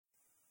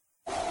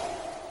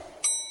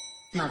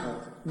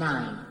Level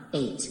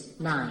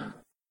 989.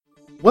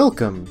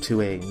 Welcome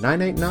to a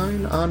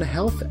 989 on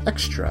Health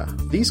Extra.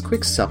 These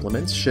quick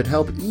supplements should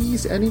help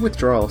ease any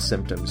withdrawal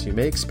symptoms you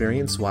may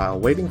experience while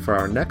waiting for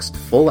our next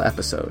full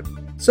episode.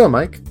 So,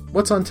 Mike,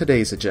 what's on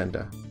today's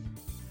agenda?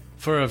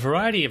 For a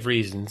variety of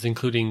reasons,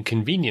 including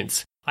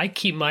convenience, I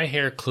keep my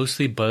hair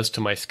closely buzzed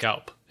to my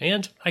scalp,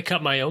 and I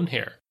cut my own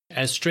hair.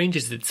 As strange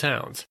as it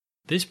sounds,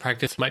 this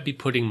practice might be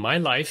putting my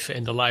life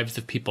and the lives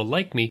of people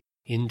like me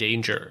in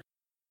danger.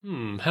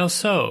 How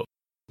so?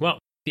 Well,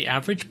 the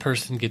average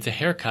person gets a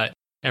haircut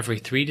every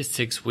 3 to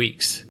 6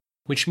 weeks,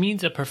 which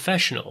means a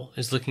professional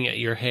is looking at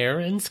your hair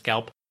and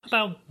scalp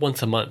about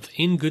once a month,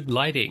 in good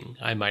lighting,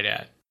 I might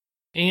add.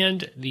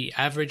 And the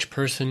average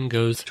person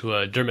goes to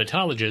a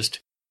dermatologist,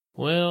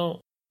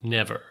 well,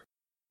 never.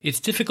 It's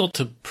difficult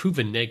to prove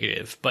a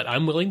negative, but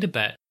I'm willing to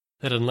bet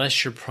that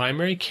unless your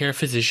primary care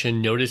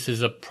physician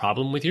notices a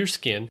problem with your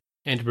skin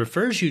and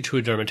refers you to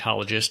a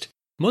dermatologist,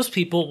 most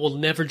people will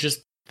never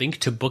just think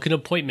to book an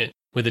appointment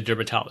with a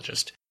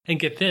dermatologist. And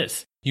get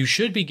this, you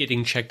should be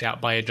getting checked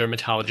out by a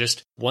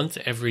dermatologist once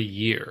every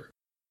year.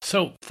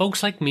 So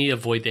folks like me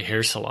avoid the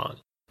hair salon,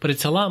 but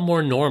it's a lot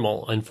more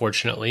normal,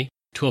 unfortunately,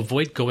 to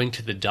avoid going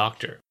to the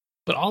doctor.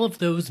 But all of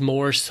those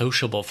more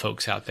sociable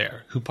folks out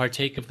there who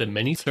partake of the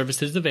many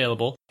services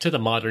available to the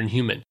modern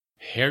human,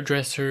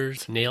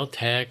 hairdressers, nail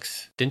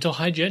techs, dental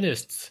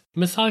hygienists,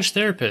 massage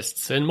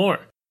therapists, and more.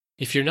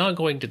 If you're not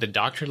going to the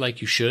doctor like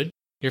you should,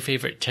 your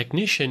favorite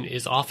technician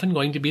is often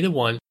going to be the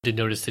one to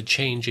notice a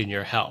change in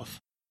your health.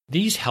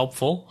 These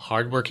helpful,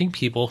 hardworking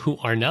people who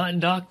are not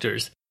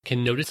doctors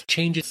can notice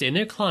changes in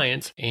their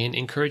clients and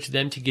encourage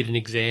them to get an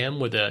exam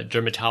with a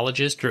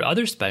dermatologist or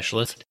other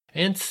specialist,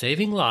 and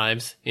saving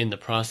lives in the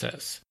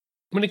process.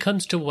 When it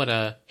comes to what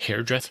a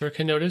hairdresser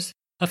can notice,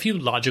 a few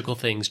logical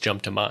things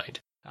jump to mind.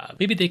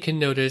 Maybe they can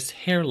notice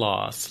hair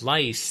loss,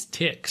 lice,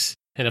 ticks,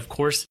 and of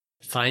course,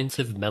 signs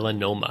of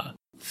melanoma,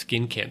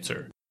 skin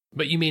cancer.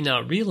 But you may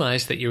not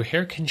realize that your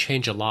hair can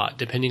change a lot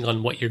depending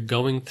on what you're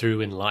going through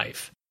in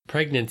life.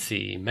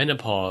 Pregnancy,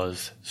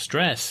 menopause,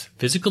 stress,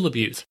 physical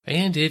abuse,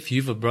 and if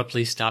you've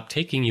abruptly stopped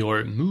taking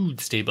your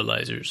mood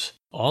stabilizers.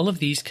 All of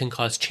these can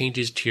cause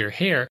changes to your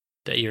hair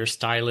that your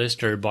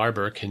stylist or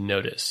barber can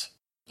notice.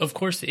 Of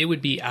course, it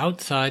would be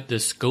outside the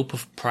scope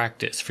of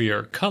practice for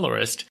your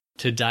colorist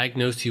to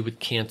diagnose you with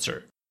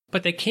cancer,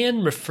 but they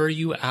can refer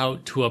you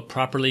out to a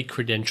properly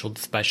credentialed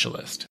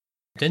specialist.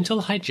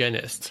 Dental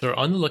hygienists are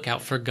on the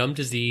lookout for gum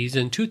disease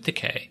and tooth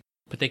decay,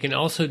 but they can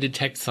also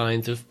detect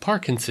signs of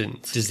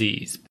Parkinson's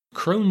disease,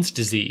 Crohn's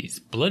disease,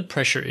 blood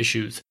pressure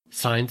issues,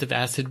 signs of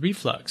acid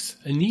reflux,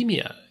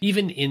 anemia,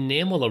 even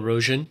enamel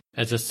erosion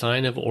as a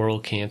sign of oral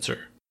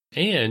cancer.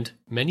 And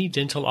many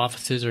dental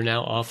offices are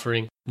now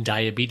offering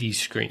diabetes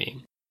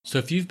screening. So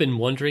if you've been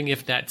wondering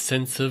if that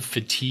sense of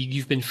fatigue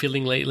you've been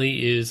feeling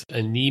lately is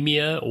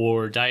anemia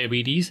or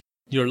diabetes,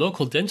 your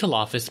local dental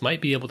office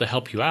might be able to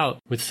help you out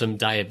with some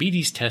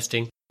diabetes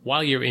testing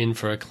while you're in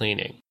for a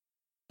cleaning.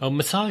 A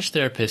massage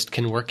therapist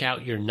can work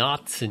out your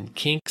knots and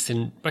kinks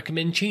and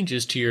recommend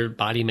changes to your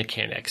body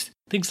mechanics,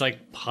 things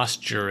like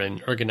posture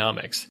and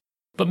ergonomics.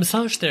 But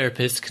massage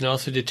therapists can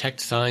also detect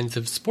signs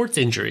of sports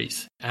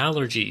injuries,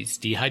 allergies,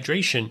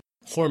 dehydration,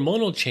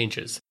 hormonal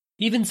changes,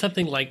 even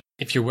something like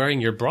if you're wearing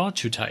your bra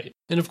too tight.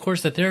 And of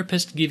course, the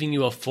therapist giving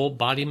you a full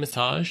body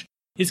massage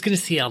is going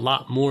to see a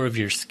lot more of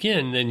your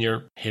skin than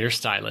your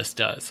hairstylist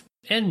does,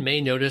 and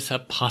may notice a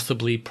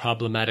possibly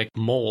problematic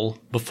mole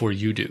before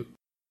you do.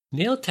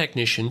 Nail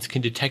technicians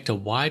can detect a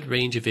wide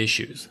range of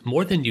issues,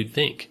 more than you'd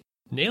think.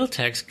 Nail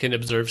techs can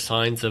observe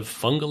signs of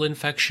fungal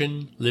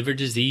infection, liver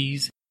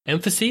disease,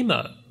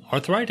 emphysema,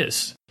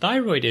 arthritis,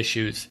 thyroid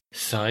issues,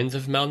 signs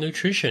of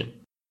malnutrition.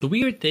 The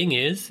weird thing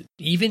is,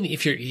 even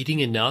if you're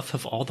eating enough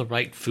of all the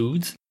right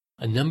foods,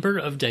 a number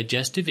of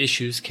digestive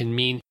issues can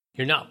mean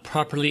you're not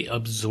properly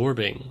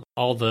absorbing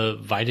all the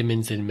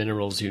vitamins and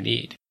minerals you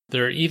need.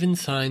 There are even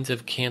signs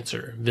of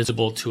cancer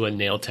visible to a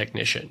nail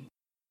technician.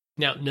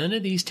 Now, none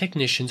of these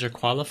technicians are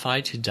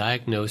qualified to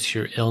diagnose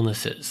your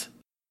illnesses,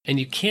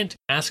 and you can't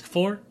ask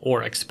for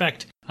or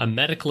expect a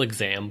medical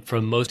exam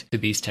from most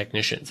of these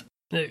technicians,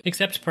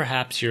 except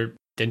perhaps your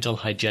dental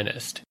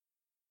hygienist.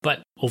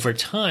 But over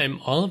time,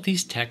 all of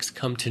these techs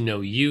come to know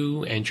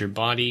you and your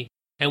body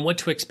and what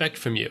to expect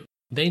from you.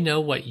 They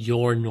know what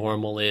your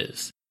normal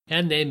is,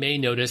 and they may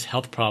notice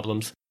health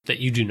problems that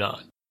you do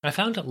not. I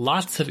found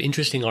lots of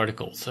interesting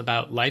articles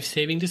about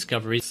life-saving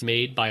discoveries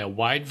made by a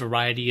wide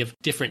variety of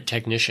different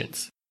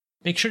technicians.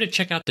 Make sure to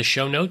check out the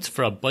show notes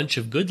for a bunch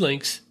of good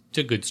links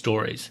to good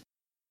stories.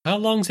 How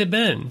long's it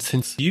been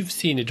since you've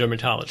seen a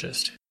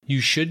dermatologist?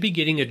 You should be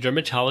getting a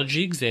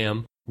dermatology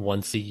exam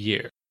once a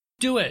year.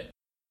 Do it!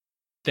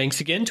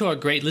 Thanks again to our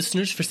great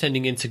listeners for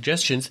sending in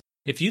suggestions.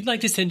 If you'd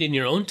like to send in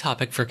your own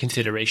topic for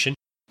consideration,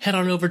 head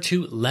on over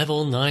to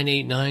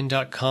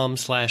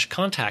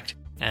level989.com/contact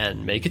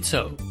and make it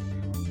so.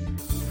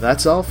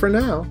 That's all for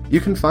now.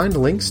 You can find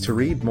links to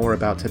read more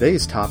about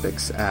today's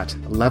topics at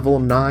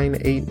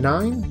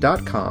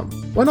level989.com.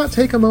 Why not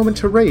take a moment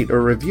to rate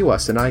or review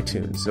us in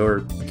iTunes, or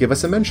give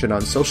us a mention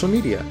on social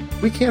media?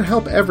 We can't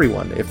help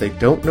everyone if they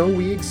don't know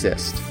we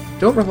exist.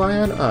 Don't rely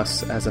on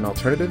us as an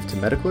alternative to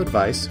medical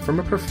advice from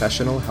a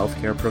professional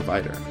healthcare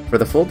provider. For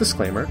the full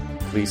disclaimer,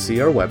 please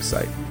see our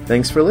website.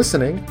 Thanks for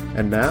listening,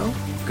 and now,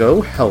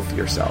 go health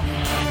yourself.